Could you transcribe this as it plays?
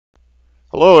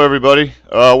Hello, everybody.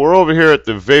 We're over here at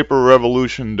the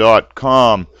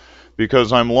vaporrevolution.com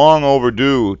because I'm long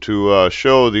overdue to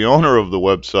show the owner of the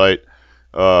website.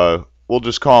 We'll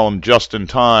just call him Just in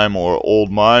Time or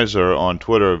Old Miser on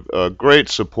Twitter. A great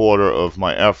supporter of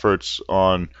my efforts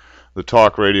on the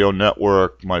Talk Radio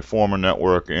Network, my former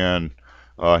network, and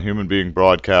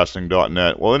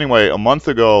humanbeingbroadcasting.net. Well, anyway, a month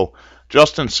ago,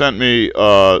 Justin sent me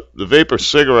the Vapor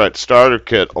Cigarette Starter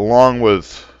Kit along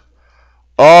with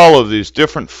all of these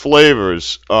different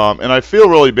flavors. And I feel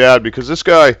really bad because this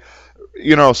guy,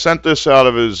 sent this out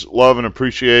of his love and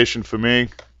appreciation for me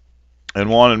and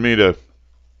wanted me to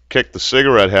kick the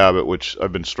cigarette habit, which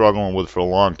I've been struggling with for a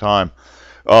long time.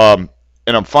 And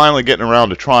I'm finally getting around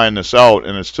to trying this out,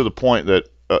 and it's to the point that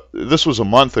this was a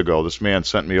month ago. This man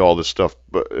sent me all this stuff,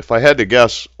 but if I had to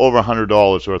guess, over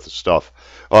 $100 worth of stuff.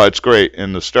 It's great.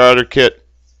 In the starter kit,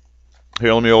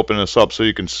 here, let me open this up so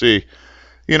you can see.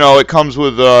 It comes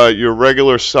with your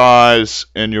regular size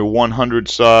and your 100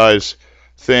 size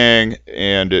thing,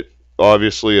 and it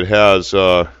has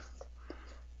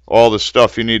all the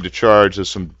stuff you need to charge. There's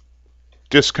some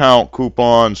discount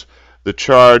coupons, the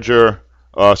charger,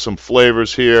 some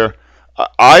flavors here.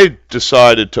 I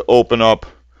decided to open up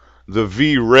the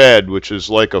V Red, which is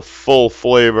like a full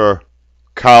flavor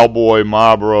cowboy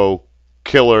Marlboro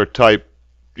killer type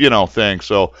thing.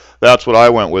 So that's what I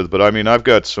went with. But I mean, I've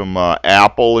got some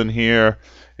apple in here,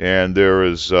 and there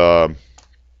is there's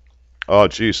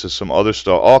some other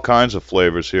stuff, all kinds of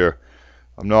flavors here.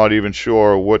 I'm not even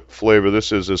sure what flavor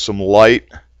this is. There's some light.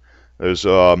 There's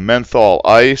menthol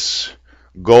ice,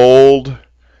 gold.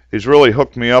 He's really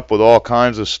hooked me up with all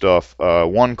kinds of stuff.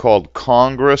 One called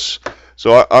Congress.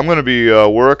 So I'm going to be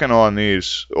working on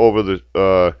these over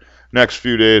the next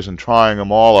few days and trying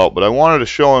them all out. But I wanted to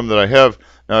show him that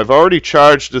now I've already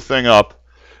charged the thing up,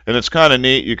 and it's kind of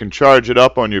neat. You can charge it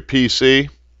up on your PC,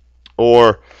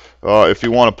 or if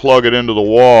you want to plug it into the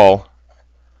wall,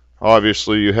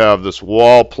 obviously you have this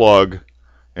wall plug,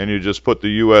 and you just put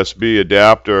the USB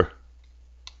adapter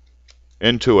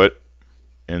into it,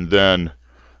 and then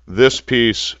this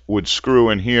piece would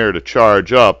screw in here to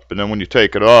charge up, and then when you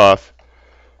take it off,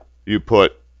 you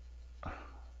put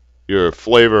your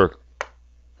flavor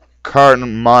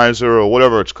cartomizer or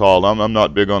whatever it's called. I'm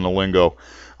not big on the lingo.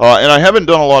 And I haven't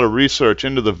done a lot of research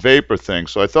into the vapor thing,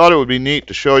 so I thought it would be neat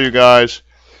to show you guys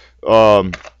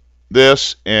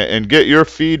this and get your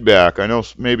feedback. I know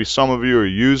maybe some of you are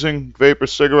using vapor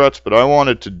cigarettes, but I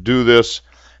wanted to do this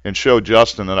and show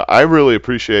Justin that I really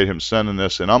appreciate him sending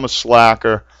this. And I'm a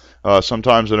slacker.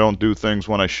 Sometimes I don't do things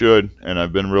when I should, and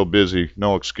I've been real busy.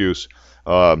 No excuse.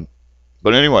 But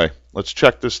anyway, let's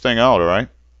check this thing out, all right?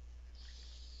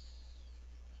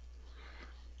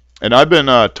 And I've been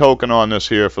toking on this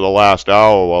here for the last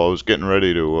hour while I was getting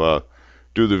ready to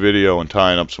do the video and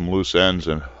tying up some loose ends.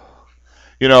 And,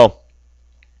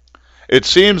 it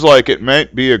seems like it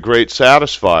might be a great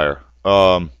satisfier.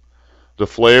 The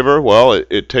flavor, well,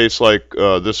 it tastes like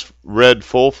this red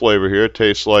full flavor here. It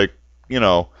tastes like,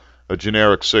 a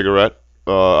generic cigarette.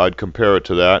 I'd compare it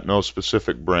to that. No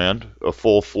specific brand. A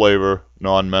full flavor,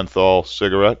 non-menthol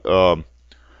cigarette.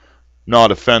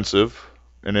 Not offensive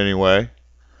in any way.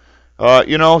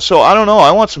 So I don't know.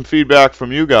 I want some feedback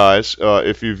from you guys.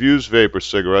 If you've used vapor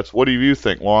cigarettes, what do you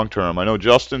think long term? I know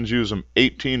Justin's used them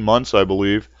 18 months, I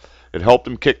believe. It helped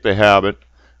him kick the habit.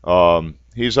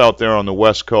 He's out there on the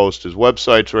West Coast. His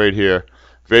website's right here,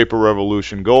 Vapor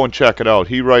Revolution. Go and check it out.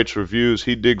 He writes reviews.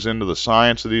 He digs into the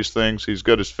science of these things. He's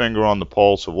got his finger on the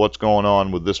pulse of what's going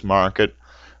on with this market.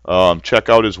 Check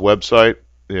out his website.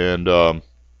 And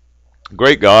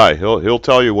great guy. He'll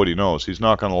tell you what he knows. He's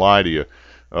not going to lie to you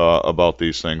about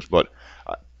these things. But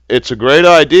it's a great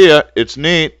idea. It's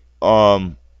neat.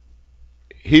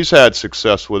 He's had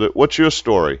success with it. What's your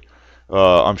story?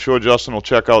 I'm sure Justin will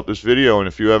check out this video, and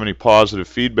if you have any positive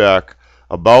feedback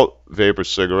about vapor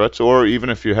cigarettes, or even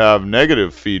if you have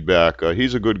negative feedback,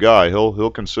 he's a good guy.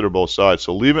 He'll consider both sides.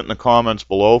 So leave it in the comments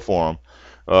below for him.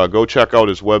 Go check out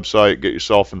his website, get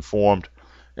yourself informed,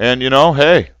 and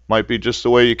hey, might be just the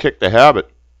way you kick the habit.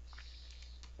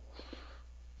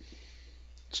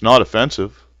 It's not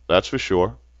offensive, that's for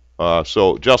sure.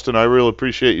 So Justin, I really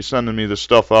appreciate you sending me this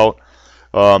stuff out.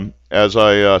 As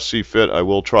I see fit, I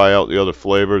will try out the other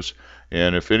flavors.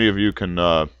 And if any of you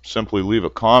can simply leave a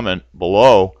comment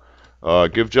below,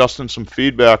 give Justin some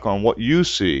feedback on what you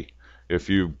see if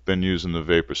you've been using the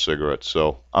vapor cigarettes.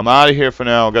 So I'm out of here for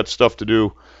now. I've got stuff to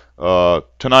do.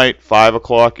 Tonight, 5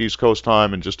 o'clock East Coast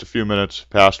time, in just a few minutes,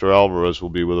 Pastor Alvarez will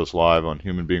be with us live on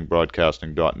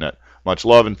humanbeingbroadcasting.net. Much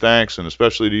love and thanks, and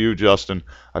especially to you, Justin.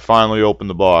 I finally opened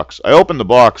the box. I opened the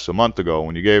box a month ago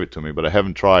when you gave it to me, but I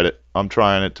haven't tried it. I'm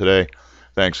trying it today.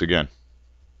 Thanks again.